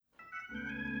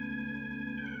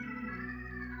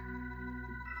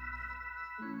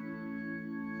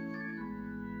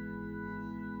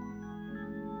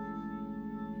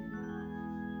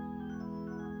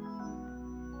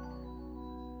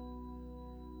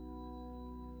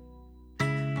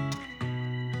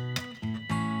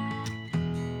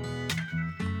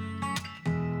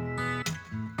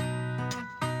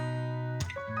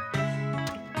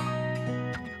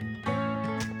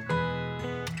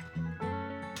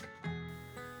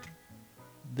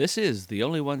This is the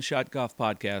Only One Shot Golf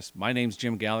Podcast. My name's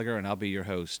Jim Gallagher, and I'll be your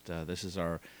host. This is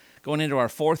our going into our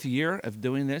fourth year of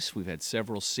doing this. We've had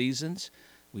several seasons.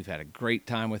 We've had a great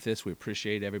time with this. We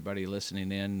appreciate everybody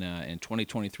listening in. And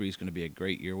 2023 is going to be a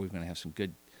great year. We're going to have some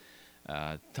good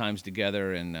times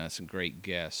together and some great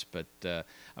guests. But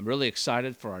I'm really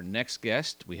excited for our next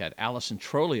guest. We had Allison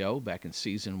Trolio back in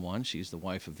season one. She's the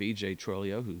wife of VJ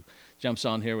Trolio, who jumps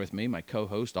on here with me, my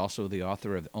co-host, also the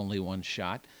author of Only One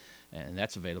Shot. And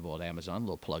that's available at Amazon. A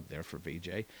little plug there for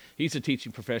VJ. He's a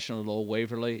teaching professional at Old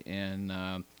Waverly. And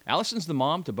Allison's the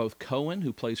mom to both Cohen,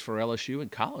 who plays for LSU,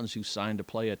 and Collins, who's signed to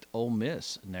play at Ole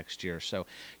Miss next year. So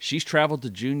she's traveled to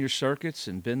junior circuits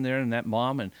and been there, and that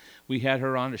mom. And we had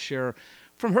her on to share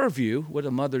from her view, what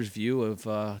a mother's view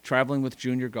of traveling with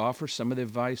junior golfers, some of the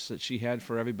advice that she had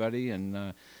for everybody,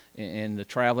 and the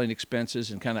traveling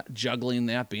expenses and kind of juggling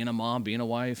that, being a mom, being a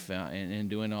wife, and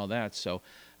doing all that. So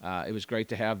it was great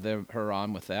to have her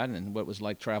on with that and what it was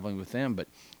like traveling with them. But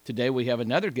today we have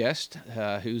another guest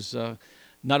who's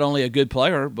not only a good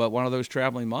player, but one of those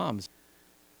traveling moms.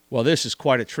 Well, this is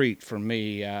quite a treat for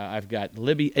me. I've got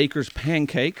Libby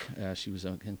Akers-Pancake. She was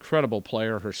an incredible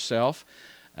player herself.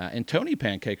 And Tony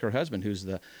Pancake, her husband, who's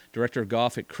the director of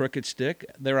golf at Crooked Stick.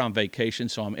 They're on vacation,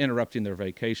 so I'm interrupting their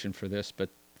vacation for this. But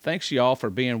thanks, y'all, for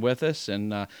being with us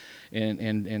and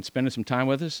spending some time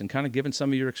with us and kind of giving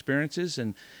some of your experiences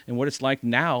and what it's like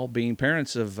now being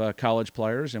parents of college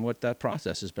players and what that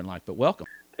process has been like. But welcome.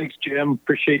 Thanks, Jim.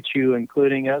 Appreciate you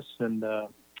including us, and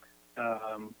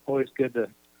always good to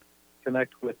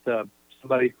connect with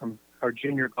somebody from our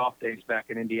junior golf days back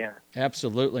in Indiana.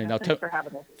 Absolutely. Thanks for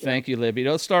having us. Thank you, Libby.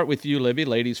 Let's start with you, Libby,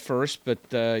 ladies first.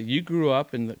 But you grew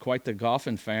up in quite the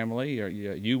golfing family.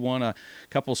 You won a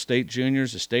couple state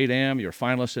juniors, a state am. You're a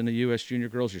finalist in the U.S. Junior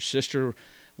Girls. Your sister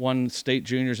won state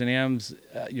juniors and ams.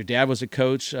 Your dad was a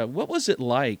coach. What was it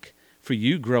like for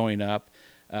you growing up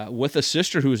with a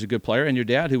sister who was a good player and your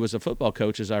dad who was a football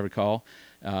coach, as I recall,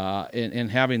 and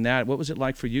having that? What was it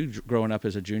like for you growing up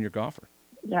as a junior golfer?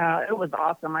 Yeah, it was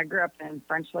awesome. I grew up in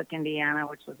French Lick, Indiana,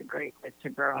 which was a great place to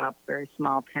grow up, very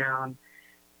small town.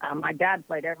 My dad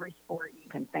played every sport you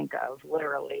can think of,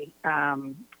 literally.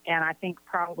 And I think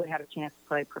probably had a chance to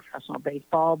play professional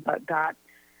baseball, but got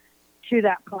to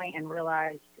that point and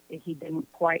realized he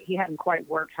hadn't quite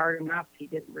worked hard enough. He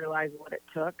didn't realize what it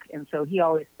took. And so he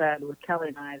always said with Kelly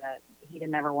and I that he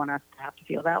didn't ever want us to have to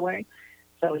feel that way.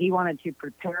 So he wanted to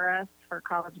prepare us for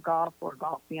college golf or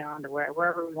golf beyond or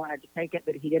wherever we wanted to take it,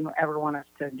 but he didn't ever want us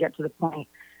to get to the point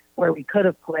where we could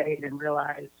have played and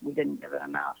realized we didn't give it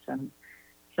enough. And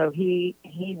so he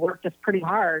worked us pretty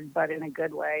hard, but in a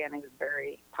good way, and he was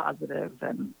very positive,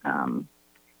 and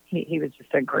he was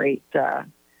just a great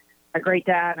dad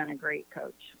and a great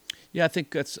coach. Yeah, I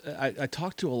think that's. I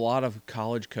talked to a lot of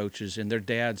college coaches, and their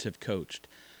dads have coached.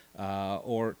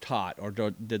 Or taught or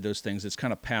did those things. It's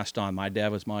kind of passed on. My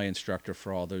dad was my instructor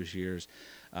for all those years,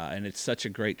 and it's such a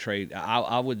great trade.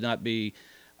 I would not be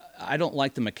 – I don't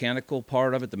like the mechanical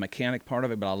part of it, the mechanic part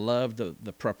of it, but I love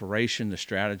the preparation, the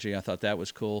strategy. I thought that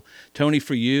was cool. Tony,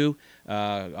 for you,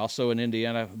 also an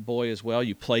Indiana boy as well,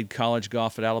 you played college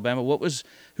golf at Alabama.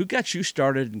 Who got you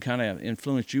started and kind of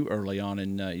influenced you early on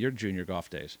in your junior golf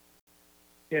days?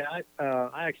 Yeah,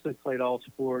 I actually played all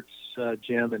sports,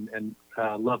 Jim, and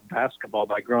loved basketball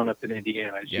by growing up in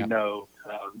Indiana. As you know,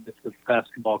 it's a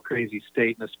basketball crazy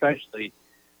state, and especially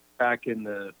back in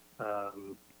the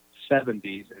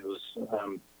 70s, it was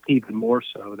even more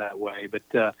so that way. But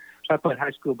so I played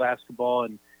high school basketball,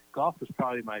 and golf was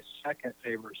probably my second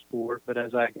favorite sport. But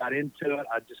as I got into it,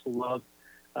 I just loved,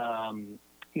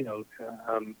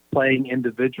 playing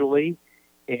individually.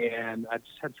 And I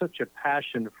just had such a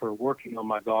passion for working on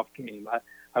my golf game.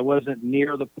 I wasn't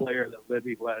near the player that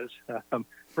Libby was.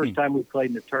 First time we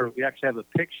played in the tournament, we actually have a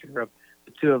picture of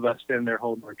the two of us standing there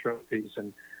holding our trophies.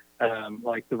 And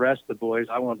like the rest of the boys,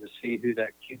 I wanted to see who that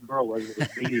cute girl was that was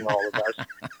beating all of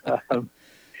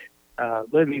us.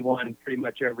 Libby won pretty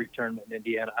much every tournament in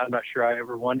Indiana. I'm not sure I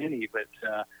ever won any, but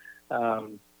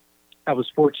I was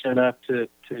fortunate enough to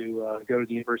go to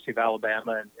the University of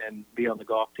Alabama and be on the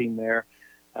golf team there.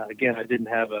 Again, I didn't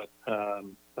have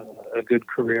a good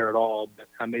career at all, but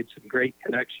I made some great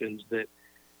connections that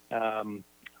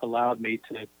allowed me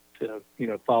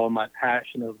to follow my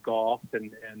passion of golf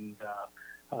and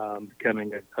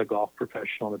becoming a golf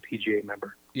professional and a PGA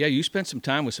member. Yeah, you spent some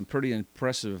time with some pretty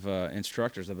impressive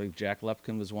instructors. I believe Jack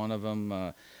Lepkin was one of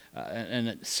them,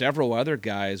 and several other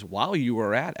guys. While you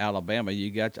were at Alabama,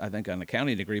 you got, I think, an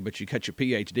accounting degree, but you got your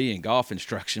PhD in golf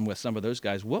instruction with some of those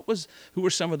guys. Who were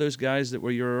some of those guys that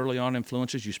were your early on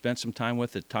influences you spent some time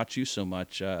with that taught you so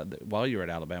much while you were at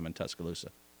Alabama and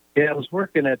Tuscaloosa? Yeah, I was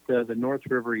working at the North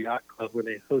River Yacht Club where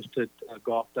they hosted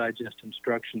Golf Digest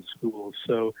instruction schools.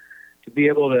 So to be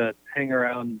able to hang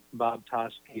around Bob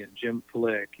Toski and Jim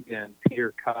Flick and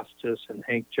Peter Costas and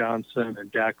Hank Johnson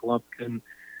and Jack Lumpkin,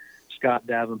 Scott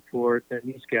Davenport, and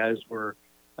these guys were,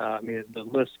 the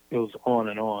list goes on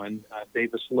and on.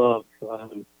 Davis Love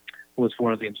was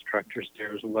one of the instructors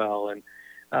there as well. And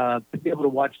to be able to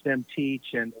watch them teach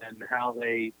and how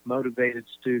they motivated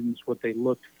students, what they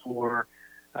looked for,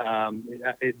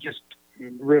 it just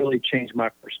really changed my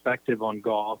perspective on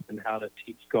golf and how to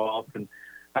teach golf. And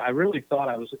I really thought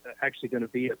I was actually going to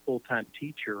be a full-time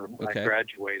teacher when I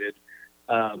graduated.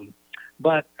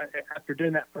 But after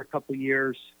doing that for a couple of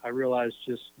years, I realized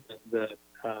just the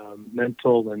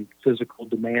mental and physical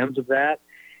demands of that.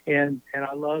 And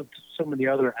I loved some of the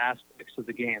other aspects of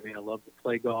the game. I loved to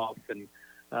play golf, and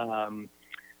I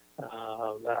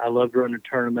loved running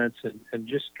tournaments and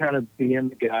just kind of being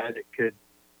the guy that could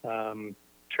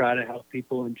try to help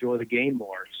people enjoy the game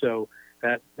more. So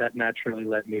that naturally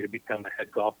led me to become a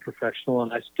head golf professional.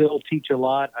 And I still teach a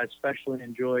lot. I especially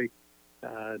enjoy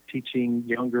teaching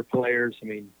younger players,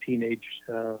 teenage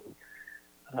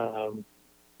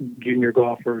junior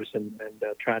golfers, and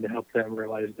trying to help them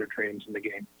realize their dreams in the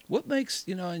game. What makes,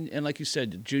 and like you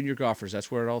said, junior golfers,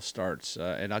 that's where it all starts.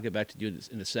 And I'll get back to you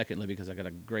in a second, Libby, because I got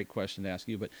a great question to ask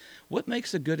you. But what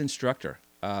makes a good instructor,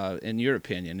 in your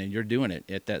opinion, and you're doing it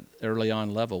at that early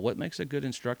on level, what makes a good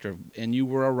instructor? And you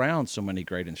were around so many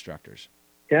great instructors.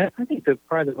 Yeah, I think that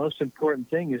probably the most important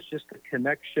thing is just the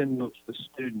connection with the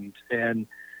student. And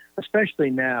especially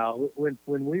now, when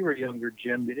we were younger,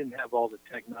 Jim, they didn't have all the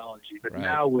technology. But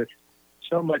now with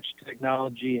so much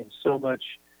technology and so much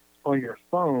on your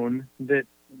phone, there's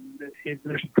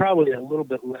probably a little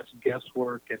bit less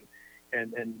guesswork,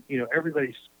 and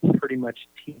everybody's pretty much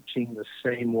teaching the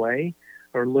same way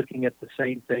or looking at the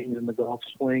same things in the golf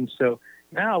swing. So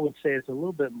now I would say it's a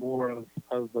little bit more of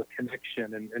a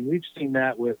connection, and we've seen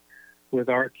that with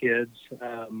our kids.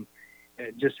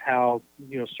 Just how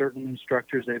certain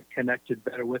instructors they've connected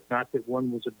better with. Not that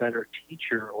one was a better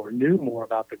teacher or knew more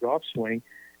about the golf swing.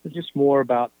 It's just more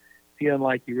about feeling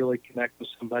like you really connect with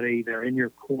somebody. They're in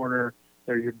your corner.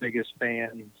 They're your biggest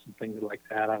fan. Some things like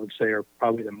that I would say are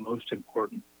probably the most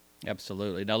important.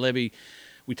 Absolutely. Now, Libby,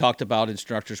 we talked about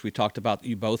instructors. We talked about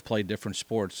you both play different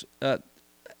sports.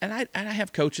 And I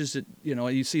have coaches that,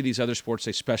 you see these other sports,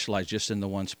 they specialize just in the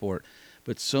one sport.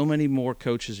 But so many more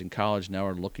coaches in college now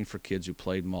are looking for kids who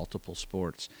played multiple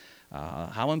sports.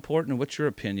 How important, what's your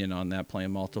opinion on that,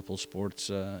 playing multiple sports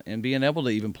and being able to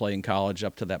even play in college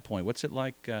up to that point? What's it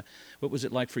like? What was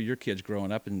it like for your kids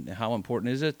growing up, and how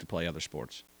important is it to play other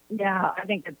sports? Yeah, I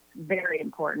think it's very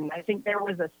important. I think there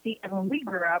was a season when we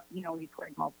grew up, we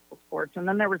played multiple sports, and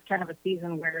then there was kind of a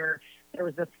season where there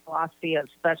was this philosophy of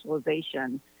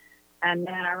specialization. And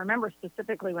then I remember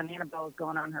specifically when Annabelle was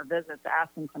going on her visits,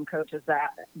 asking some coaches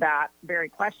that very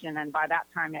question. And by that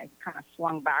time, it kind of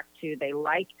swung back to they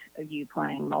liked you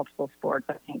playing multiple sports.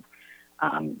 I think,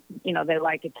 they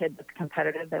like a kid that's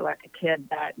competitive. They like a kid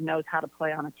that knows how to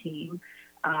play on a team.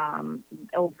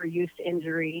 Overuse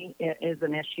injury is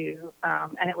an issue.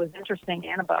 And it was interesting.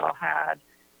 Annabelle had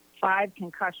 5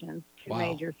 concussions, 2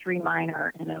 major, 3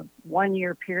 minor, in a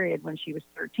 1-year period when she was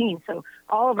 13. So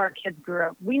all of our kids grew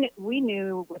up. We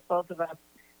knew with both of us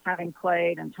having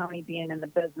played and Tony being in the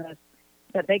business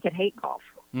that they could hate golf.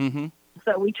 Mm-hmm.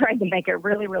 So we tried to make it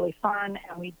really, really fun,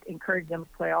 and we encouraged them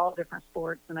to play all different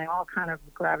sports, and they all kind of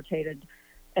gravitated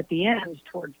at the end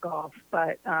towards golf.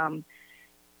 But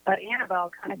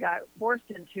Annabelle kind of got forced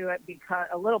into it because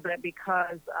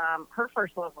her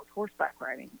first love was horseback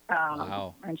riding.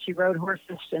 Wow. And she rode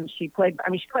horses, and she played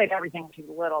everything when she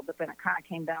was little, but then it kind of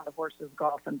came down to horses,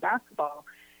 golf, and basketball.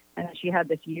 And then she had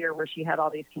this year where she had all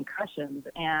these concussions,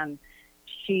 and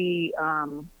she,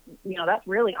 that's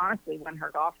really honestly when her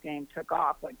golf game took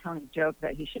off. Like Tony joked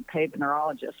that he should pay the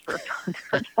neurologist for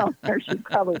telling her she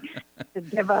probably should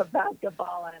give up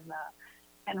basketball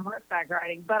and horseback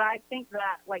riding. But I think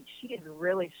that she is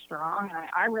really strong, and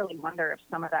I really wonder if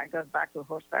some of that goes back to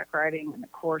horseback riding and the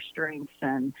core strengths.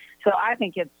 And so I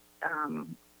think it's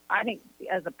I think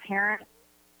as a parent,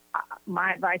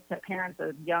 my advice to parents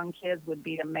of young kids would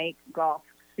be to make golf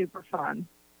super fun,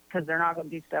 because they're not going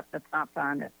to do stuff that's not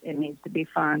fun. It needs to be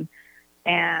fun,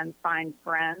 and find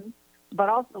friends, but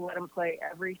also let them play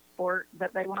every sport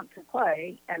that they want to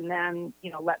play, and then,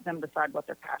 let them decide what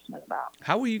they're passionate about.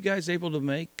 How were you guys able to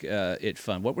make it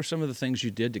fun? What were some of the things you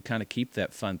did to kind of keep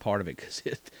that fun part of it? Because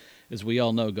as we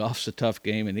all know, golf's a tough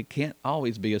game, and it can't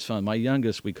always be as fun. My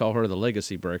youngest, we call her the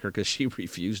legacy breaker because she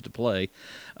refused to play.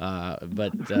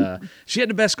 But she had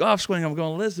the best golf swing. I'm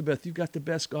going, Elizabeth, you've got the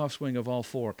best golf swing of all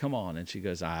four. Come on. And she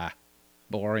goes,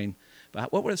 boring.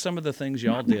 But what were some of the things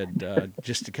y'all did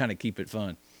just to kind of keep it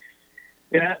fun?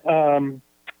 Yeah,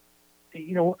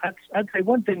 I'd say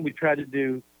one thing we tried to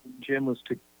do, Jim, was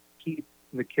to keep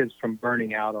the kids from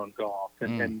burning out on golf.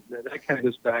 And that kind of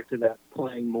goes back to that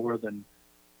playing more than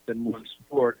one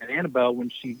sport. And Annabelle, when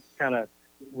she kind of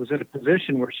was in a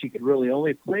position where she could really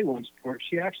only play one sport,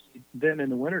 she actually then in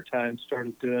the wintertime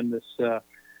started doing this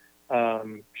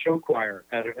show choir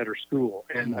at her school.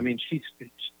 And I mean,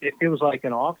 it was like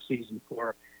an off season for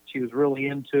her. She was really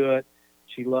into it.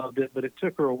 She loved it, but it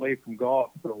took her away from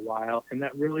golf for a while, and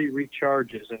that really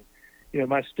recharges. And,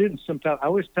 my students sometimes, I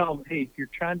always tell them, hey, if you're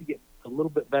trying to get a little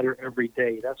bit better every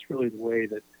day, that's really the way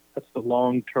that's the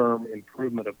long-term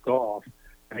improvement of golf.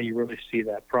 And you really see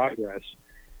that progress.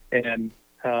 And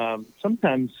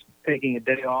sometimes taking a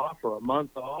day off or a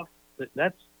month off,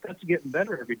 that's getting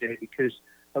better every day because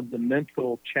of the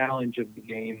mental challenge of the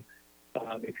game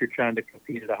if you're trying to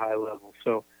compete at a high level.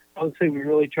 So I would say we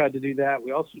really tried to do that.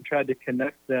 We also tried to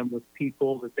connect them with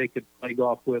people that they could play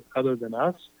golf with other than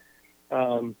us.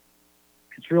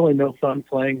 It's really no fun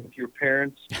playing with your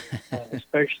parents,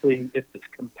 especially if it's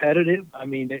competitive. I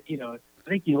mean, I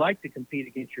think you like to compete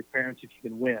against your parents if you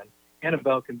can win.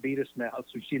 Annabelle can beat us now,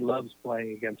 so she loves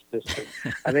playing against us.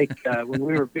 But I think when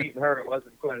we were beating her, it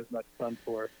wasn't quite as much fun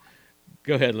for her.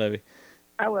 Go ahead, Libby.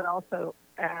 I would also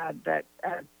add that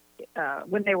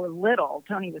when they were little,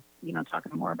 Tony was,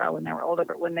 talking more about when they were older,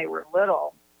 but when they were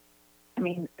little, I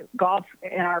mean, golf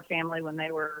in our family when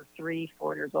they were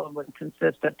 3-4 years old would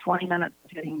consist of 20 minutes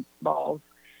of hitting balls.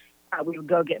 We would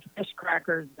go get fish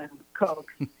crackers and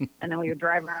Coke, and then we would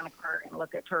drive around the cart and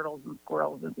look at turtles and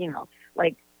squirrels, and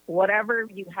like whatever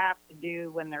you have to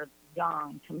do when they're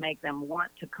young to make them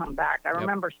want to come back. I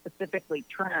remember specifically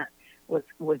Trent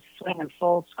was swinging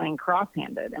full swing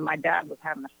cross-handed, and my dad was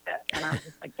having a fit, and I was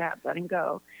just like, Dad, let him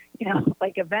go.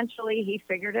 Like eventually he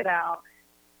figured it out.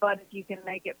 But if you can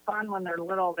make it fun when they're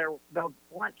little, they'll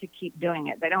want to keep doing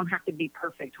it. They don't have to be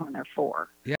perfect when they're 4.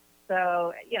 Yeah.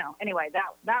 So, anyway,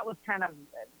 that was kind of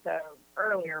the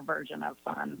earlier version of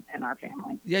fun in our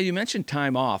family. Yeah, you mentioned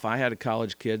time off. I had a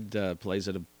college kid plays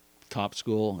at a top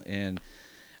school, and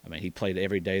I mean, he played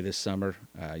every day this summer.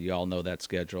 You all know that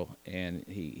schedule. And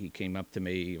he came up to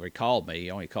me, or he called me.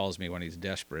 He only calls me when he's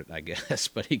desperate, I guess.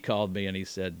 But he called me and he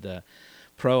said,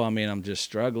 Pro, I mean, I'm just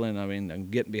struggling. I mean, I'm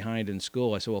getting behind in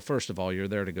school. I said, well, first of all, you're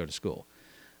there to go to school.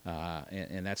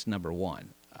 And that's number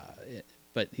one.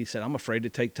 But he said, I'm afraid to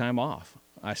take time off.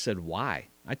 I said, why?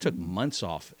 I took months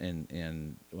off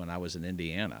when I was in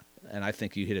Indiana. And I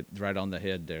think you hit it right on the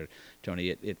head there, Tony.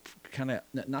 It kind of,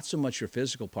 not so much your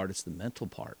physical part, it's the mental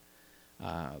part.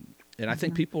 And I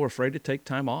think people are afraid to take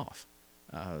time off.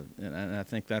 And I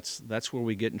think that's where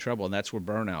we get in trouble, and that's where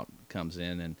burnout comes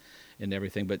in and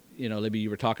everything. But, Libby, you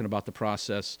were talking about the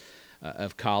process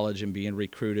of college and being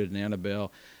recruited, and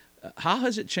Annabelle. How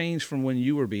has it changed from when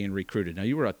you were being recruited? Now,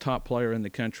 you were a top player in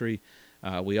the country.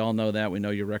 We all know that. We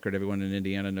know your record. Everyone in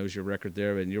Indiana knows your record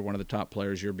there, and you're one of the top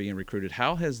players. You're being recruited.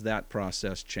 How has that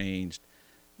process changed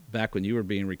back when you were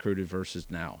being recruited versus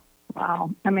now? Wow.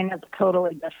 I mean, it's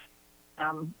totally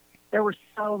different. There were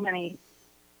so many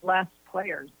less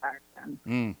players back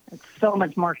then. It's so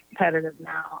much more competitive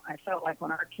now. I felt like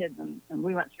when our kids, and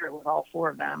we went through it with all 4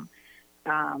 of them,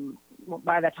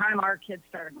 by the time our kids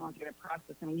started going through the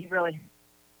process, I mean, you really have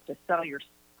to sell your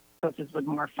coaches would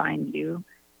more find you.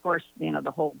 Of course,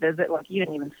 the whole visit, like you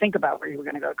didn't even think about where you were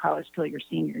going to go to college till your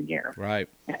senior year. Right.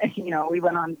 We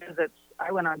went on visits.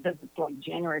 I went on visits like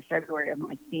January, February of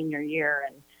my senior year.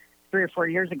 And 3 or 4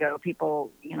 years ago,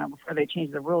 people, before they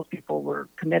changed the rules, people were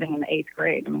committing in the 8th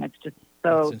grade. I mean, it's just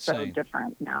so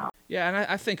different now. Yeah, and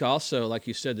I think also, like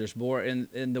you said, there's more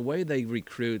in the way they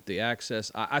recruit, the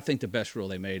access. I think the best rule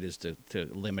they made is to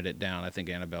limit it down. I think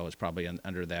Annabelle was probably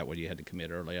under that where you had to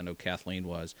commit early. I know Kathleen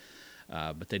was.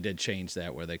 But they did change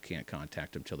that where they can't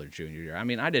contact them till their junior year. I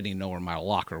mean, I didn't even know where my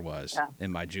locker was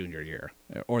in my junior year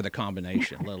or the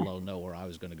combination, let alone know where I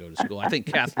was going to go to school. I think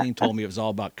Kathleen told me it was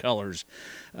all about colors.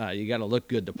 You got to look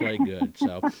good to play good.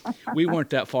 So we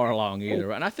weren't that far along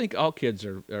either. And I think all kids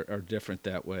are different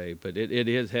that way, but it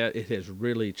has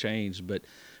really changed. But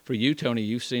for you, Tony,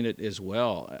 you've seen it as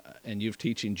well, and you're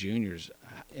teaching juniors,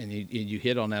 and you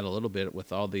hit on that a little bit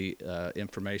with all the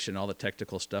information, all the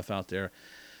technical stuff out there.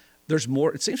 There's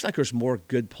more. It seems like there's more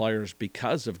good players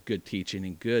because of good teaching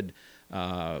and good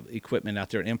equipment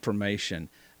out there and information.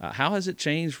 How has it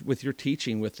changed with your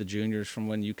teaching with the juniors from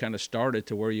when you kind of started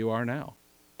to where you are now?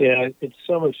 Yeah, it's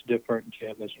so much different,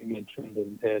 Jim, as you mentioned,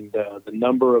 and the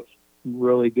number of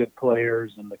really good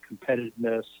players and the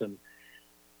competitiveness. And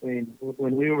I mean,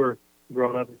 when we were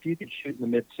growing up, if you could shoot in the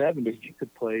mid 70s, you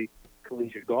could play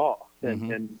collegiate golf,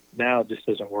 and now it just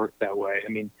doesn't work that way. I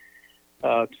mean,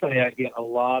 it's funny, I get a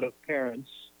lot of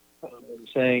parents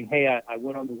saying, "Hey, I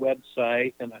went on the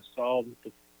website and I saw that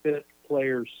the fifth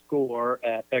player's score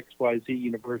at XYZ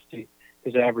University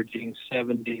is averaging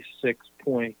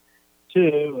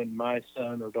 76.2, and my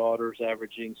son or daughter's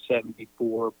averaging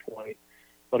 74 point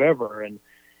whatever."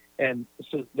 And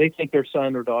so they think their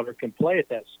son or daughter can play at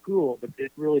that school, but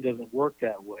it really doesn't work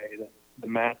that way. The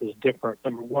math is different.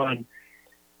 Number one,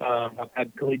 I've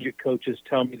had collegiate coaches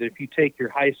tell me that if you take your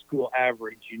high school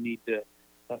average, you need to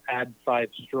add 5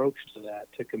 strokes to that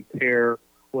to compare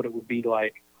what it would be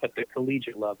like at the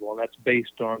collegiate level. And that's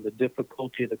based on the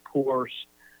difficulty of the course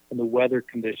and the weather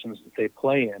conditions that they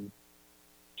play in.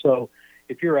 So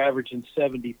if you're averaging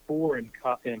 74 in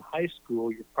high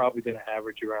school, you're probably going to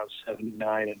average around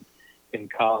 79 in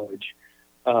college.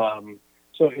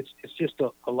 So it's just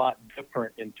a lot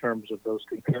different in terms of those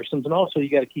comparisons. And also you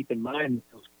got to keep in mind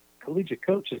those collegiate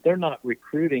coaches, they're not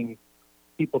recruiting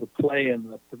people to play in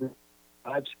the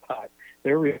 5 spot.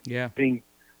 They're recruiting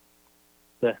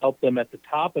to help them at the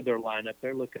top of their lineup.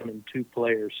 They're looking in 2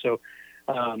 players. So,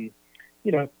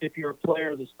 if you're a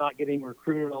player that's not getting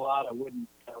recruited a lot, I wouldn't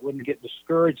get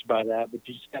discouraged by that, but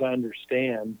you just got to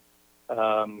understand,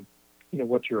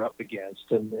 what you're up against.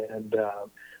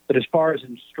 But as far as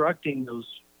instructing those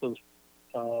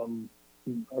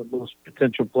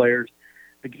potential players,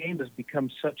 the game has become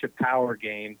such a power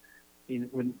game.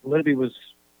 When Libby was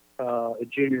a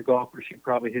junior golfer, she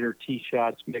probably hit her tee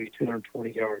shots maybe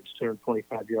 220 yards,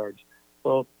 225 yards.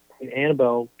 Well,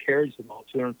 Annabelle carries the ball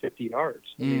 250 yards.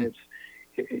 I mean,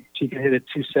 she can hit it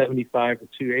 275 or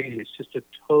 280. It's just a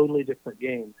totally different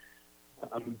game.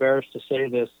 I'm embarrassed to say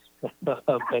this, but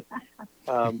her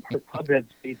club head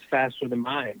speed's faster than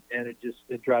mine, and it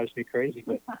drives me crazy.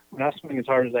 But when I swing as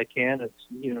hard as I can, it's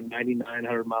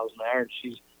 9,900 miles an hour, and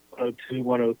she's 102,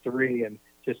 103, and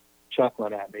just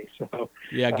chuckling at me. So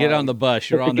yeah, get on the bus.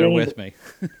 You're on there with me.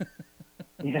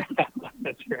 Yeah,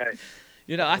 that's right.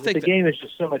 I think the game is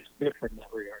just so much different in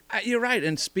that regard. You're right,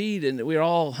 and speed, and we're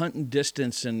all hunting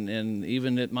distance, and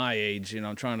even at my age,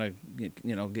 I'm trying to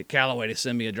get Callaway to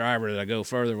send me a driver that I go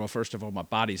further. Well, first of all, my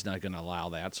body's not going to allow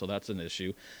that, so that's an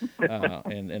issue,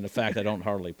 and the fact I don't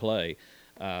hardly play.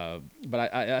 But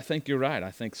I think you're right.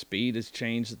 I think speed has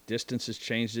changed, distance has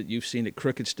changed. It. You've seen it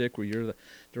Crooked Stick, where you're the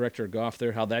director of golf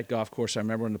there. How that golf course, I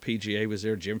remember when the PGA was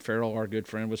there. Jim Farrell, our good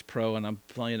friend, was pro, and I'm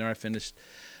playing there. I finished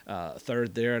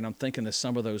third there, and I'm thinking of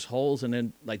some of those holes, and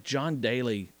then like John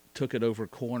Daly took it over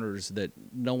corners that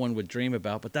no one would dream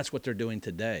about, but that's what they're doing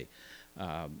today.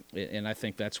 And I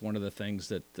think that's one of the things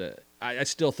that I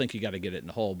still think you got to get it in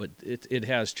the hole, but it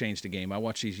has changed the game. I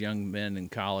watch these young men in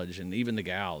college and even the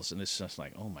gals, and it's just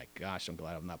like, oh my gosh, I'm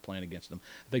glad I'm not playing against them.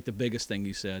 I think the biggest thing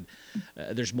you said,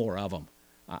 there's more of them.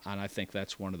 And I think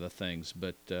that's one of the things.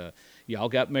 But y'all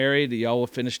got married. Y'all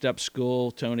finished up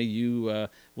school. Tony, you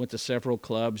went to several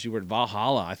clubs. You were at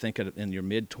Valhalla, I think, in your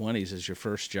mid-20s as your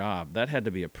first job. That had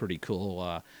to be a pretty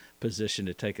cool position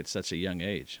to take at such a young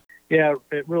age. Yeah,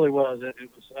 it really was.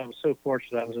 I was so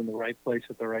fortunate I was in the right place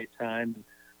at the right time.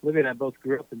 Libby and I both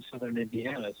grew up in southern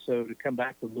Indiana, so to come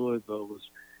back to Louisville was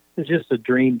just a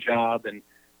dream job and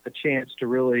a chance to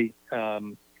really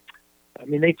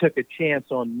they took a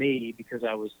chance on me because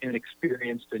I was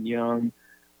inexperienced and young,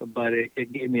 but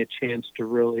it gave me a chance to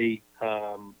really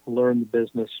learn the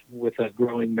business with a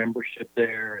growing membership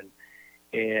there,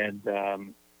 and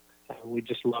we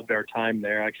just loved our time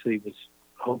there. Actually, was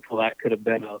hopeful that could have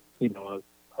been a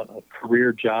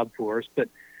career job for us, but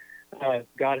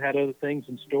God had other things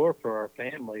in store for our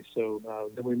family.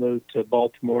 So then we moved to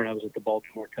Baltimore, and I was at the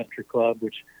Baltimore Country Club,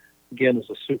 which again is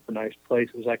a super nice place.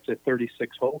 It was actually a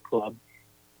 36-hole club,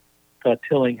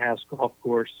 Tillinghast Golf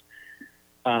Course.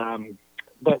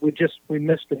 But we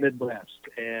missed the Midwest.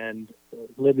 And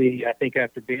Libby, I think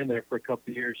after being there for a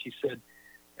couple of years, she said,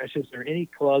 "Is there any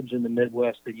clubs in the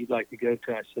Midwest that you'd like to go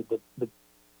to?" I said,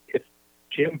 if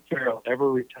Jim Farrell ever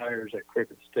retires at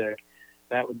Crooked Stick,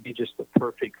 that would be just the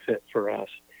perfect fit for us.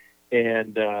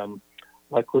 And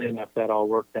luckily enough, that all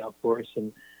worked out for us.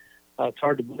 And it's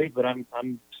hard to believe, but I'm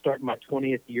starting my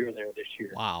 20th year there this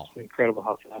year. Wow. It's incredible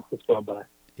how fast it's gone by.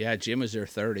 Yeah, Jim was there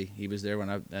 30. He was there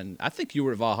and I think you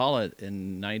were at Valhalla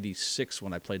in 96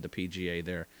 when I played the PGA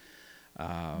there.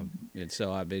 And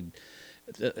so I've been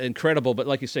incredible, but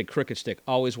like you said, Crooked Stick,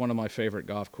 always one of my favorite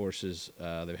golf courses.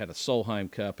 They've had a Solheim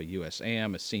Cup, a US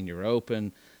Am, a Senior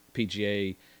Open,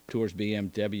 PGA Tours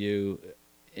BMW,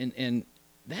 and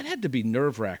that had to be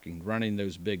nerve-wracking running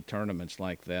those big tournaments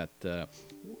like that.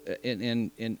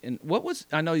 And what was,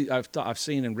 I know I've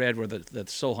seen and read where the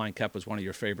Solheim Cup was one of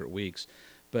your favorite weeks,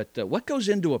 but what goes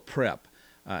into a prep?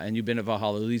 And you've been at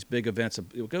Valhalla, these big events.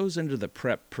 It goes into the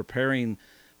preparing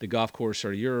the golf course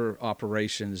or your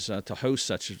operations to host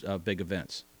such big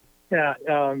events. Yeah,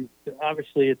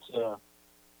 obviously it's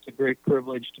a great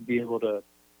privilege to be able to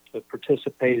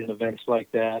participate in events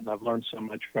like that, and I've learned so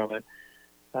much from it.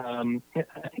 I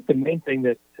think the main thing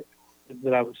that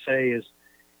I would say is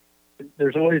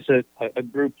there's always a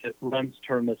group that runs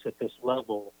tournaments at this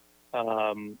level.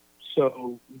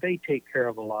 So they take care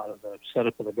of a lot of the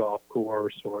setup of the golf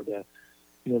course, or the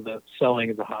selling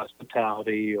of the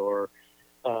hospitality, or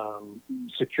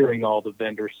securing all the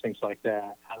vendors, things like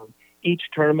that. Each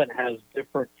tournament has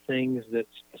different things that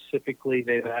specifically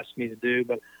they've asked me to do,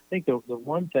 but I think the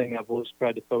one thing I've always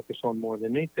tried to focus on more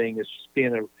than anything is just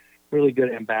being a really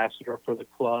good ambassador for the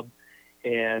club.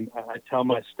 And I tell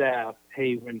my staff,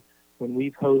 hey, when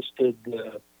we've hosted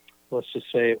let's just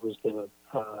say it was the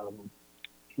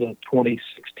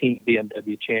 2016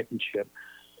 BMW Championship,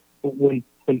 when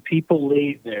people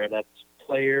leave there, that's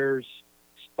players,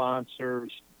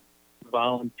 sponsors,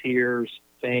 volunteers,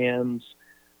 fans,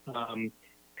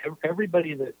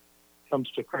 everybody that comes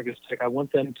to Crocus Tech, I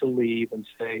want them to leave and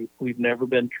say, we've never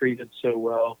been treated so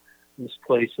well. This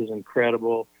place is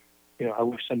incredible. I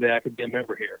wish someday I could be a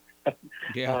member here.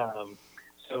 Yeah.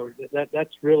 So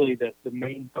that's really the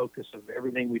main focus of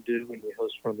everything we do when we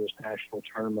host one of those national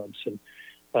tournaments. And,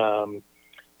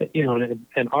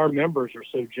 and our members are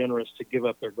so generous to give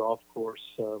up their golf course.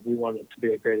 We want it to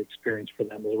be a great experience for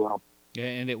them as well. Yeah,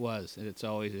 and it was. And it's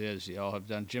always is. Y'all have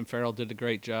done. Jim Farrell did a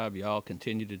great job. Y'all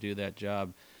continue to do that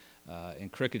job. And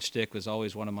Crooked Stick was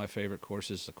always one of my favorite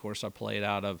courses, the course I played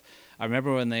out of. I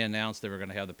remember when they announced they were going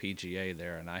to have the PGA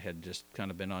there, and I had just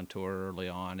kind of been on tour early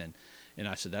on, and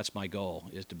I said, that's my goal,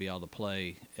 is to be able to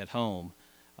play at home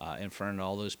in front of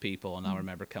all those people. And I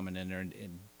remember coming in there,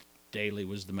 and Daly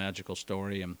was the magical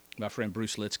story, and my friend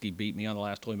Bruce Litsky beat me on the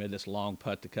last hole. He made this long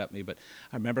putt to cut me, but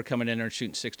I remember coming in there and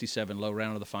shooting 67 low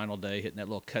round of the final day, hitting that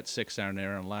little cut 6 down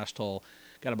there, and last hole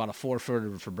got about a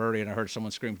 4-footer for birdie, and I heard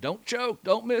someone scream, "Don't choke,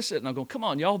 don't miss it." And I'm going, come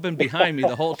on, y'all have been behind me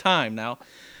the whole time now.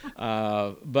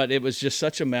 But it was just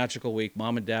such a magical week.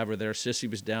 Mom and Dad were there. Sissy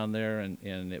was down there, and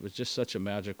it was just such a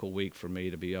magical week for me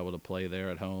to be able to play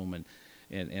there at home.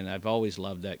 And I've always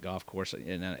loved that golf course,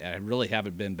 and I really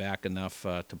haven't been back enough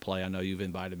to play. I know you've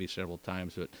invited me several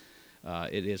times, but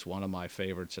it is one of my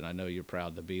favorites, and I know you're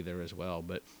proud to be there as well.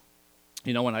 But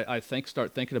when I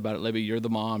start thinking about it, Libby, you're the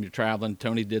mom, you're traveling.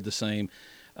 Tony did the same.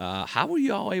 How were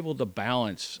you all able to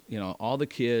balance, all the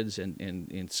kids and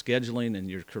scheduling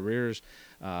and your careers?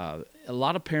 A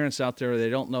lot of parents out there, they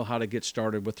don't know how to get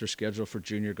started with their schedule for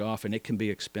junior golf, and it can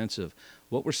be expensive.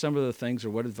 What were some of the things,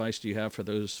 or what advice do you have for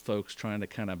those folks trying to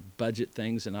kind of budget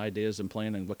things and ideas and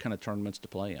plan, and what kind of tournaments to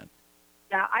play in?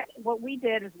 Yeah, what we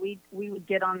did is we would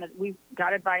get on we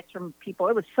got advice from people.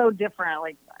 It was so different.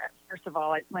 Like, first of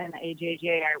all, when the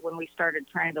AJGA, when we started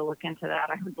trying to look into that,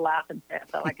 I would laugh and say I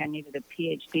felt like I needed a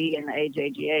PhD in the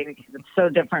AJGA because it's so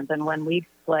different than when we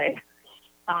play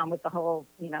with the whole,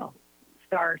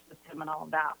 star system and all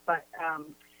of that. But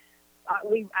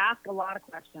we asked a lot of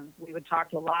questions. We would talk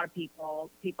to a lot of people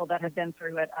that have been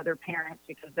through it, other parents,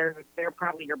 because they're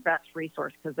probably your best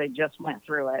resource because they just went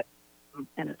through it.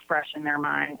 And it's fresh in their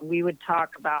mind. We would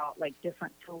talk about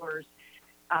different tours.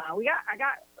 I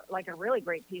got a really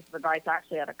great piece of advice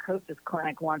actually at a coach's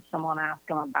clinic once. Someone asked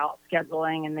them about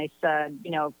scheduling, and they said,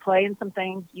 play in some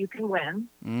things you can win,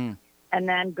 and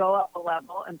then go up a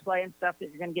level and play in stuff that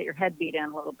you're going to get your head beat in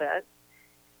a little bit,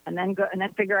 and then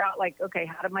figure out okay,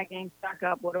 how did my game stack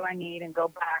up? What do I need? And go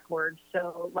backwards.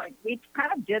 So we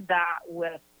kind of did that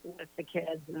with the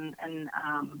kids, and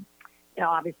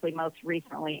obviously most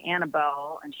recently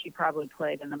Annabelle, and she probably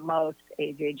played in the most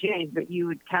AJGAs, but you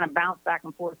would kind of bounce back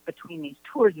and forth between these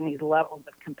tours and these levels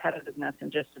of competitiveness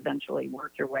and just eventually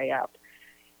work your way up.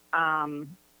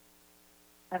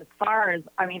 As far as,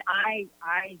 I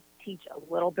teach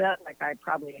a little bit, I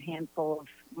probably a handful of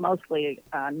mostly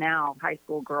now high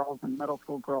school girls and middle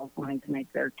school girls wanting to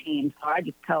make their team. So I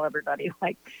just tell everybody,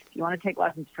 if you want to take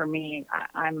lessons from me,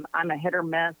 I'm a hit or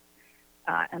miss.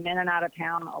 I'm in and out of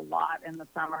town a lot in the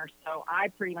summer, so I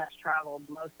pretty much traveled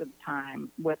most of the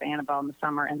time with Annabelle in the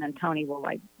summer, and then Tony will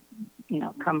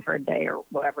come for a day or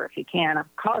whatever if he can.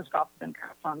 College golf has been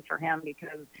kind of fun for him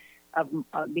because of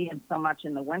being so much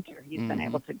in the winter. He's been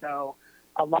able to go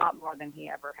a lot more than he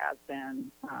ever has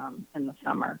been in the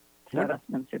summer. So that's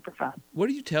been super fun. What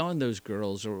are you telling those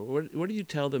girls, or what do you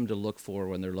tell them to look for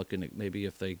when they're looking at maybe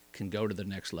if they can go to the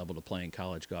next level to playing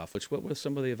college golf? What was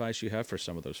some of the advice you have for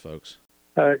some of those folks?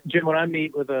 Jim, when I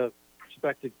meet with a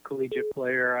prospective collegiate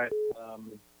player,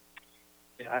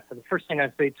 the first thing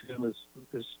I say to them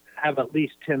is have at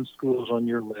least 10 schools on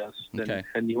your list. Okay.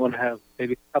 And you want to have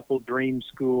maybe a couple dream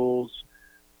schools.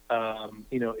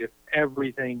 If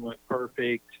everything went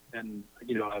perfect and,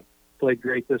 I played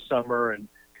great this summer and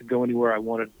could go anywhere I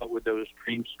wanted, what would those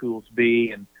dream schools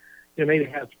be? And, maybe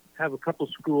have a couple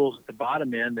schools at the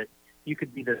bottom end that you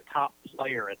could be the top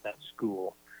player at that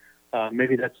school.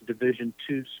 Maybe that's a Division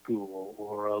II school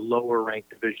or a lower ranked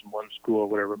Division I school, or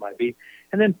whatever it might be.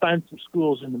 And then find some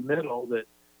schools in the middle that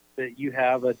you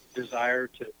have a desire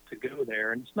to go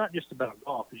there. And it's not just about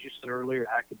golf. As you said earlier,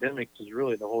 academics is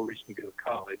really the whole reason you go to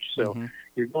college. So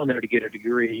you're going there to get a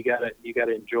degree. You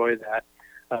gotta enjoy that.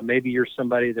 Maybe you're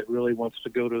somebody that really wants to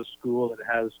go to a school that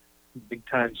has big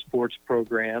time sports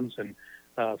programs, and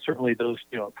certainly those,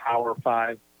 Power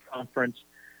 5 conference.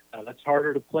 That's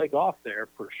harder to play golf there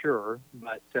for sure,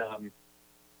 but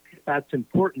if that's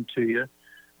important to you,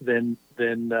 then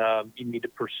you need to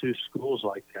pursue schools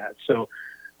like that. So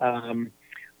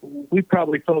we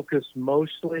probably focus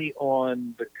mostly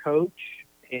on the coach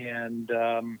and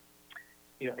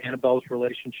Annabelle's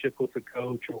relationship with the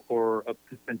coach, or a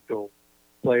potential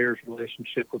player's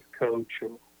relationship with the coach,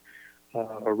 or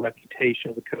a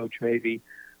reputation of the coach maybe.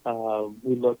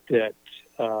 We looked at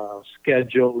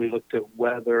schedule, we looked at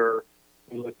weather,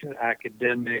 we looked at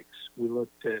academics, we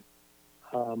looked at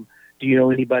do you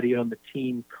know anybody on the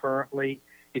team currently?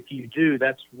 If you do,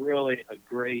 that's really a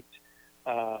great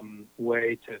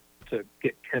way to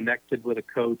get connected with a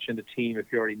coach and a team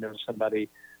if you already know somebody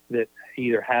that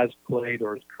either has played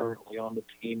or is currently on the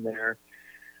team there.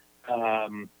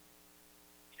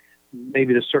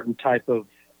 Maybe a certain type of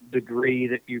degree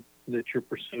that you're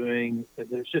pursuing.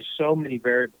 There's just so many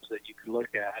variables that you can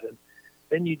look at, and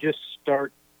then you just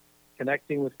start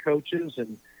connecting with coaches.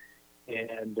 And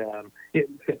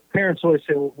parents always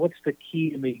say, "Well, what's the key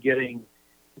to me getting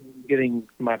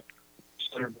my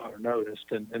son or daughter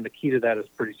noticed?" And the key to that is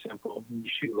pretty simple: you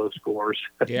shoot low scores.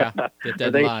 Yeah,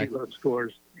 they shoot low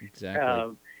scores.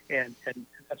 Exactly. And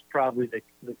that's probably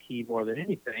the key more than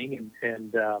anything.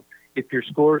 And if your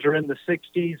scores are in the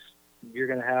 60s, you're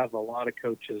going to have a lot of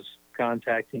coaches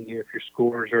contacting you. If your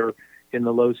scores are in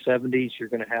the low 70s, you're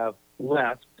going to have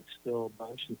less, but still a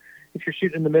bunch. And if you're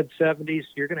shooting in the mid 70s,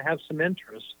 you're going to have some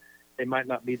interest. They might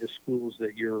not be the schools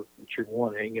that you're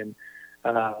wanting. And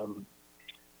the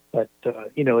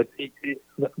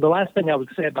last thing I would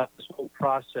say about this whole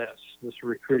process, this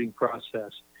recruiting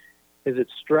process, is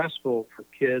it's stressful for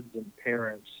kids and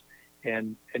parents,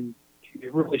 and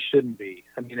it really shouldn't be.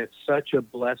 I mean, it's such a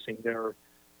blessing. There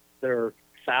are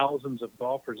thousands of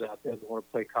golfers out there that want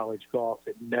to play college golf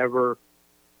that never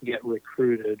get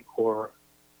recruited or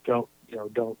don't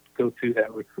go through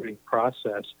that recruiting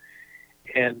process.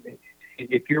 And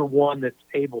if you're one that's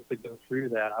able to go through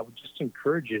that, I would just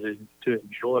encourage you to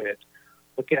enjoy it.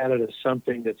 Look at it as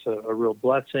something that's a real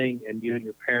blessing, and you and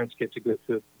your parents get to go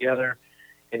through it together,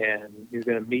 and you're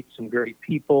going to meet some great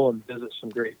people and visit some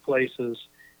great places.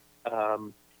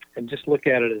 And just look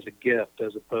at it as a gift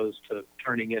as opposed to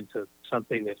turning into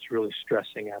something that's really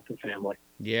stressing out the family.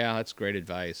 Yeah, that's great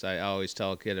advice. I always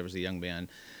tell a kid, I was a young man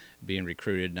being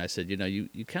recruited, and I said,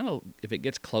 you kind of, if it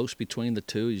gets close between the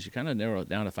two, you kind of narrow it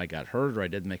down. If I got hurt or I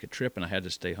didn't make a trip and I had to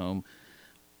stay home,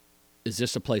 is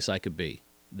this a place I could be?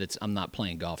 I'm not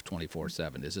playing golf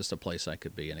 24/7. Is this a place I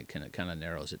could be? And it kind of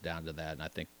narrows it down to that. And I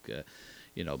think,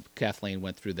 Kathleen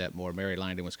went through that more. Mary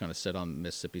Langdon was kind of set on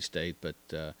Mississippi State, but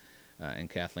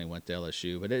and Kathleen went to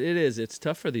LSU. But it's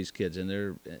tough for these kids,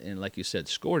 and like you said,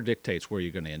 score dictates where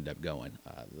you're going to end up going.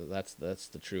 That's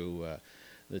the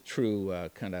true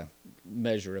kind of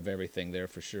measure of everything there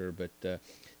for sure. But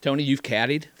Tony, you've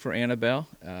caddied for Annabelle,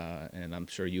 and I'm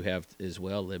sure you have as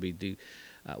well, Libby.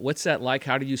 What's that like?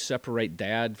 How do you separate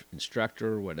dad,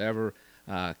 instructor, whatever?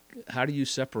 How do you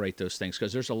separate those things?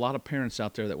 Because there's a lot of parents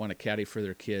out there that want to caddy for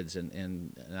their kids,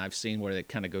 and I've seen where it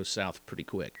kind of goes south pretty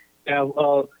quick. Yeah,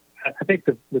 well, I think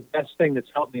the best thing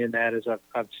that's helped me in that is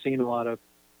I've seen a lot of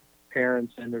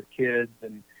parents and their kids,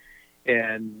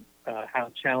 and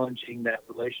how challenging that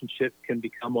relationship can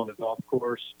become on a golf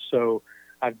course. So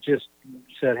I've just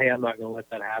said, hey, I'm not going to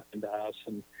let that happen to us.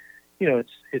 And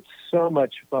it's so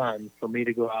much fun for me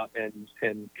to go out and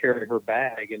carry her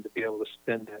bag and to be able to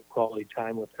spend that quality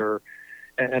time with her.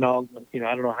 And I'll, I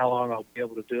don't know how long I'll be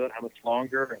able to do it, how much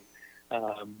longer.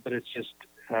 And, but it's just,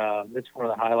 it's one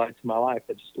of the highlights of my life.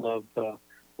 I just love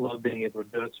being able to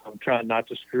do it. So I'm trying not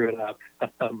to screw it up.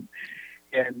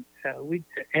 And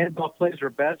Annabelle plays her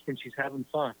best when she's having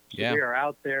fun. So Yeah. we are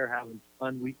out there having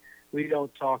fun. We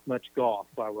don't talk much golf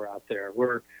while we're out there.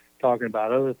 We're talking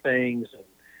about other things and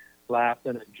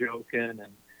laughing and joking.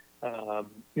 And,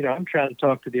 I'm trying to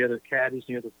talk to the other caddies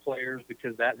and the other players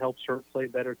because that helps her play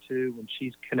better too when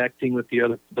she's connecting with the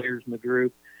other players in the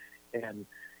group. And,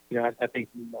 I think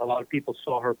a lot of people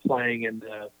saw her playing in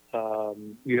the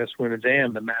U.S. Women's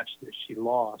Am, the match that she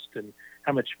lost, and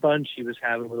how much fun she was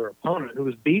having with her opponent who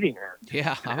was beating her. Yeah, I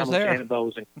was how much there. Annabelle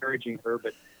was encouraging her.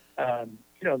 But,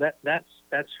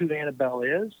 that's who Annabelle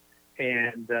is,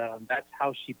 and that's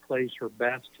how she plays her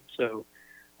best. So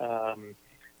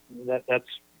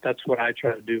that's what I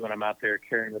try to do when I'm out there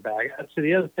carrying the bag. So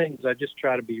the other thing is I just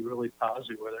try to be really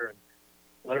positive with her and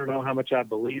let her know how much I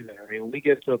believe in her. I mean, when we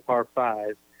get to a par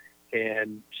 5,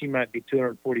 and she might be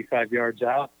 245 yards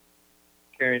out,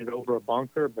 carrying it over a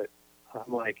bunker, but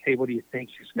I'm like, hey, what do you think?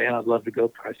 She said, man, I'd love to go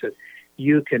for it. I said,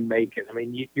 you can make it. I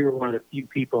mean, you're one of the few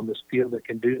people in this field that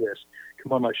can do this.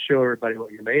 Come on, let's show everybody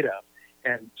what you're made of.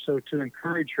 And so to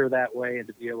encourage her that way and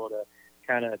to be able to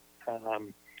kind of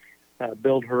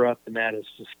build her up, and that is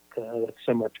just that's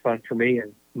so much fun for me.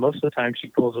 And most of the time she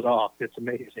pulls it off. It's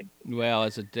amazing. Well,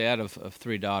 as a dad of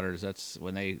 3 daughters, that's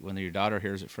when your daughter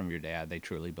hears it from your dad, they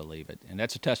truly believe it. And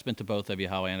that's a testament to both of you,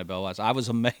 how Annabelle was. I was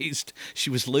amazed. She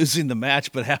was losing the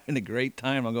match, but having a great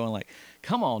time. I'm going like,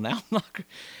 come on now.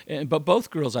 But both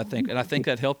girls, I think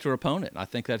that helped her opponent. I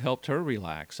think that helped her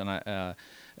relax. But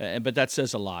that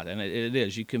says a lot. And it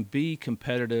is. You can be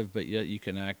competitive, but yet you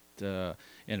can act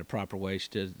in a proper way.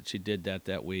 She did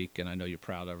that week, and I know you're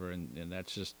proud of her. And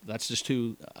that's just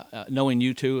who, knowing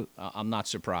you two, I'm not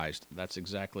surprised. That's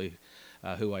exactly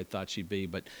who I thought she'd be.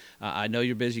 But I know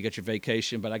you're busy, you got your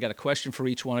vacation, but I got a question for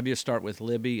each one of you. Start with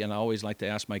Libby, and I always like to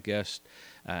ask my guests,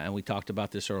 and we talked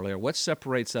about this earlier, what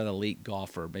separates that elite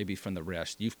golfer maybe from the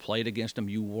rest? You've played against them.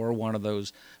 You were one of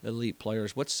those elite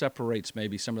players. What separates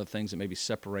maybe some of the things that maybe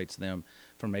separates them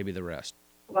from maybe the rest?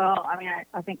 Well, I mean,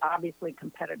 I think obviously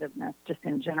competitiveness just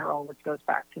in general, which goes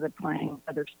back to the playing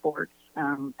other sports.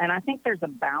 And I think there's a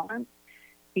balance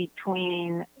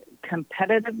between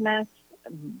competitiveness,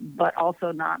 but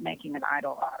also not making an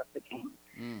idol out of the game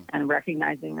and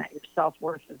recognizing that your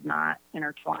self-worth is not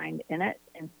intertwined in it,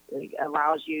 and it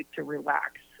allows you to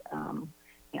relax.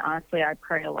 Honestly, I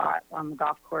pray a lot on the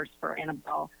golf course for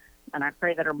Annabelle, and I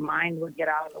pray that her mind would get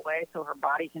out of the way so her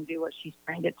body can do what she's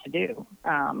trained it to do.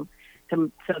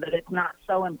 So that it's not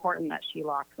so important that she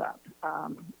locks up.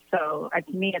 So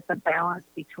to me, it's a balance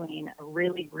between a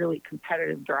really, really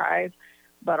competitive drive,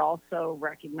 but also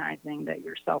recognizing that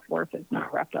your self-worth is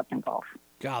not wrapped up in golf.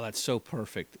 God, that's so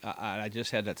perfect. I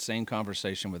just had that same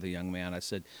conversation with a young man. I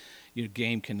said, your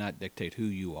game cannot dictate who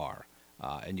you are.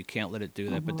 And you can't let it do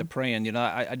that. Mm-hmm. But the praying,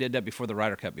 I did that before the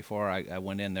Ryder Cup, before I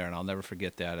went in there, and I'll never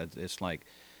forget that. It's like,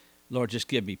 Lord, just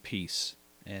give me peace.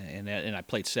 And I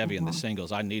played Seve in the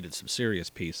singles. I needed some serious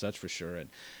peace, that's for sure.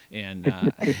 And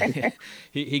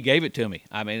he gave it to me.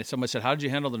 I mean, someone said, how did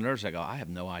you handle the nerves? I go, I have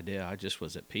no idea. I just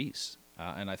was at peace.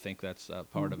 And I think that's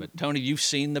part of it. Tony, you've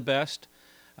seen the best.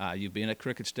 You've been at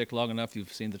Cricket Stick long enough.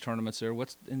 You've seen the tournaments there.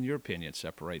 What's, in your opinion,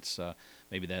 separates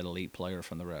maybe that elite player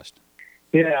from the rest?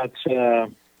 Yeah, it's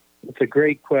a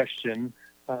great question.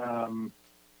 Early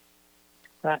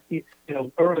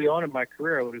on in my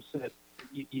career, I would have said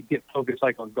you get focused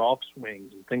like on golf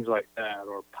swings and things like that,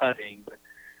 or putting. But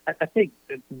I think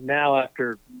that now,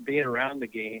 after being around the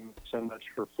game so much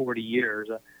for 40 years,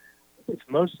 it's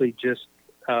mostly just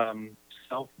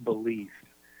self-belief,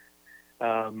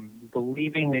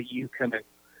 believing that you can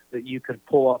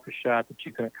pull off a shot, that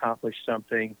you can accomplish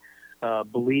something,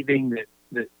 believing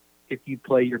that if you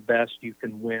play your best, you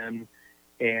can win.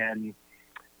 And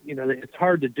it's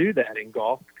hard to do that in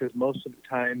golf because most of the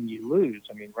time you lose.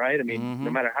 I mean, right? I mean,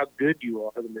 no matter how good you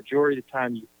are, the majority of the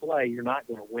time you play, you're not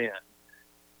going to win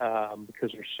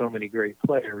because there's so many great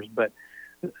players. But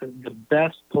the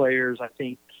best players, I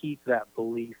think, keep that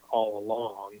belief all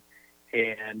along,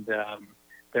 and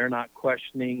they're not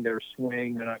questioning their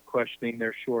swing. They're not questioning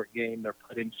their short game, their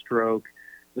putting stroke.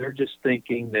 They're just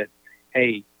thinking that,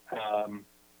 hey,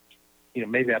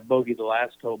 maybe I bogeyed the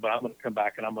last hole, but I'm going to come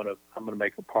back and I'm going to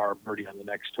make a par birdie on the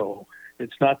next hole.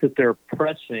 It's not that they're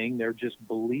pressing; they're just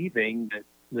believing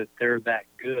that they're that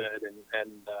good and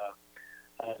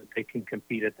they can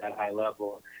compete at that high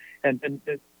level. And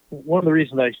one of the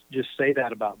reasons I just say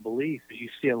that about belief is you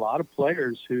see a lot of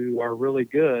players who are really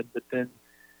good, but then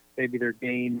maybe their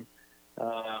game,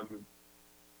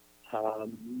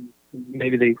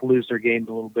 maybe they lose their game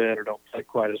a little bit or don't play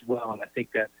quite as well. And I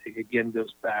think that again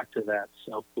goes back to that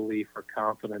self-belief or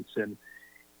confidence in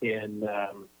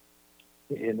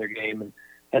their game. And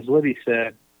as Libby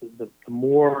said, the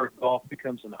more golf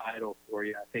becomes an idol for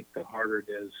you, I think the harder it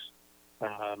is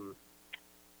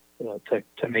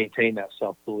to maintain that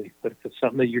self-belief. But if it's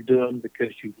something that you're doing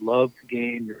because you love the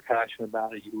game, you're passionate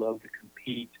about it, you love to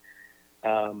compete,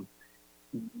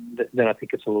 then I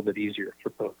think it's a little bit easier for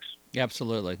folks.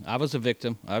 Absolutely. I was a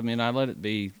victim. I mean, I let it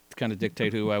be kind of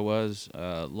dictate who I was,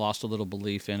 lost a little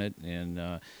belief in it. And,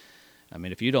 I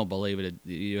mean, if you don't believe it,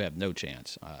 you have no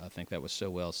chance. I think that was so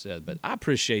well said. But I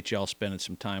appreciate y'all spending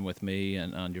some time with me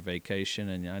and on your vacation.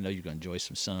 And I know you're going to enjoy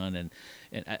some sun. And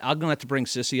I'm going to have to bring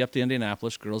Sissy up to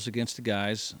Indianapolis, girls against the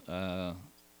guys. I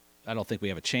don't think we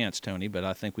have a chance, Tony, but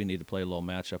I think we need to play a little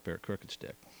match up there at Crooked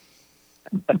Stick.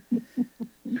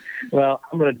 Well,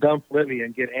 I'm going to dump Libby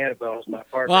and get Annabelle as my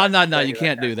partner. Well, no, you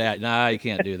can't do that. No, you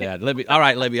can't do that. Libby, all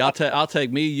right, Libby, I'll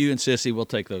take me, you, and Sissy. We'll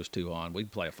take those two on. We can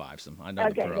play a fivesome. I know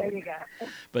Okay, the drill. there you go.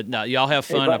 But no, y'all have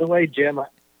fun. Hey, by the way, Jim,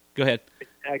 Go ahead.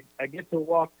 I get to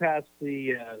walk past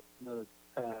the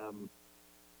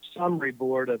summary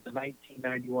board of the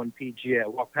 1991 PGA. I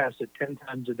walk past it 10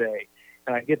 times a day,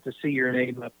 and I get to see your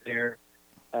name up there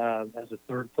as a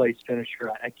third place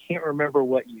finisher. I can't remember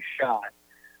what you shot.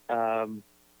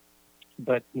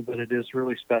 But it is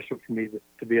really special for me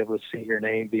to be able to see your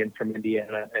name, being from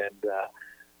Indiana,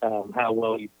 and how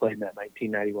well you played in that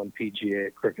 1991 PGA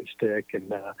at Crooked Stick,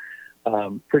 and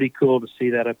pretty cool to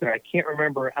see that up there. I can't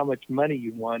remember how much money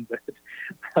you won, but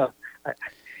I've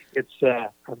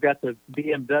got the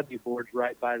BMW boards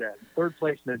right by that. Third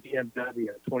place in the BMW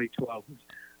in 2012 was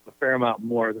a fair amount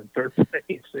more than third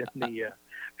place in the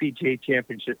PGA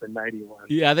Championship in '91.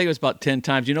 Yeah, I think it was about 10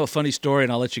 times. You know, a funny story,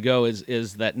 and I'll let you go,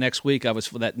 is that next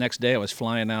day I was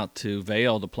flying out to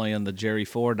Vail to play in the Jerry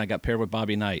Ford, and I got paired with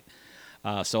Bobby Knight.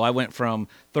 So I went from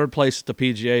third place at the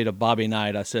PGA to Bobby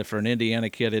Knight. I said, for an Indiana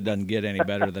kid, it doesn't get any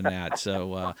better than that.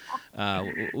 So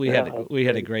we had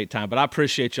a great time. But I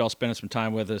appreciate y'all spending some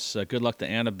time with us. Good luck to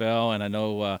Annabelle, and I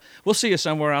know we'll see you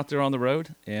somewhere out there on the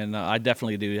road, and I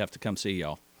definitely do have to come see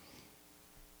y'all.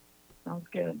 Sounds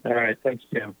good. All right. Thanks,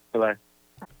 Jim. Bye-bye.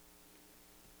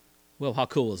 Well, how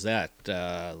cool is that?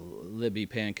 Libby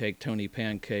Pancake, Tony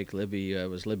Pancake. Libby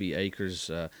was Libby Akers,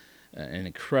 an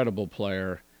incredible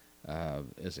player,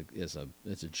 as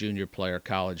a junior player,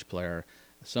 college player.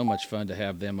 So much fun to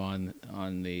have them on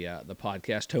the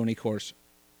podcast. Tony, of course,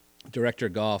 director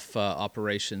of golf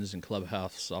operations and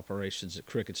clubhouse operations at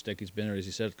Crooked Stick. He's been there, as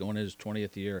he said, going in his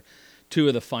 20th year. Two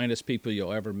of the finest people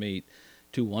you'll ever meet.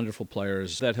 Two wonderful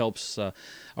players. That helps our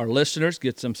listeners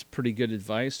get some pretty good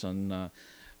advice on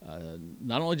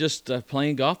not only just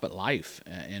playing golf, but life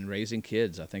and raising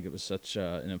kids. I think it was such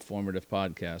an informative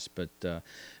podcast. But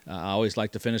I always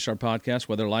like to finish our podcast,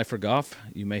 whether life or golf,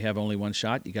 you may have only one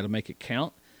shot. You got to make it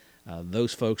count.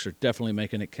 Those folks are definitely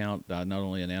making it count, not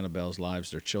only in Annabelle's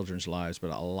lives, their children's lives,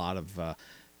 but a lot of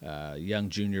young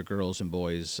junior girls and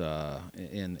boys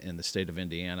in the state of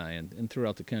Indiana and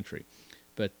throughout the country.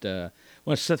 But I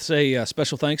want to say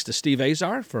special thanks to Steve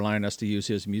Azar for allowing us to use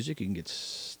his music. You can get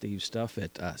Steve's stuff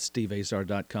at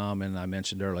steveazar.com. And I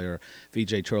mentioned earlier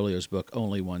VJ Trolio's book,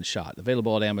 Only One Shot,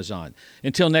 available at Amazon.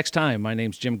 Until next time, my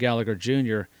name's Jim Gallagher,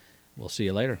 Jr. We'll see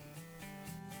you later.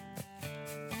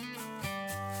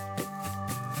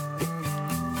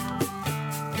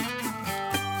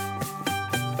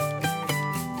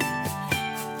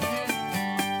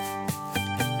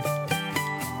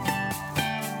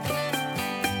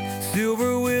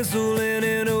 Silver whistle and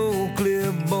an old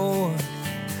clipboard,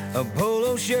 a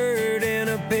polo shirt and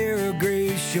a pair of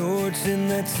gray shorts in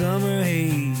that summer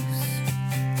haze.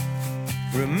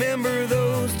 Remember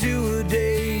those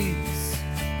two-a-days,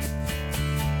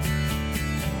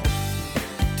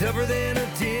 tougher than a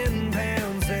tin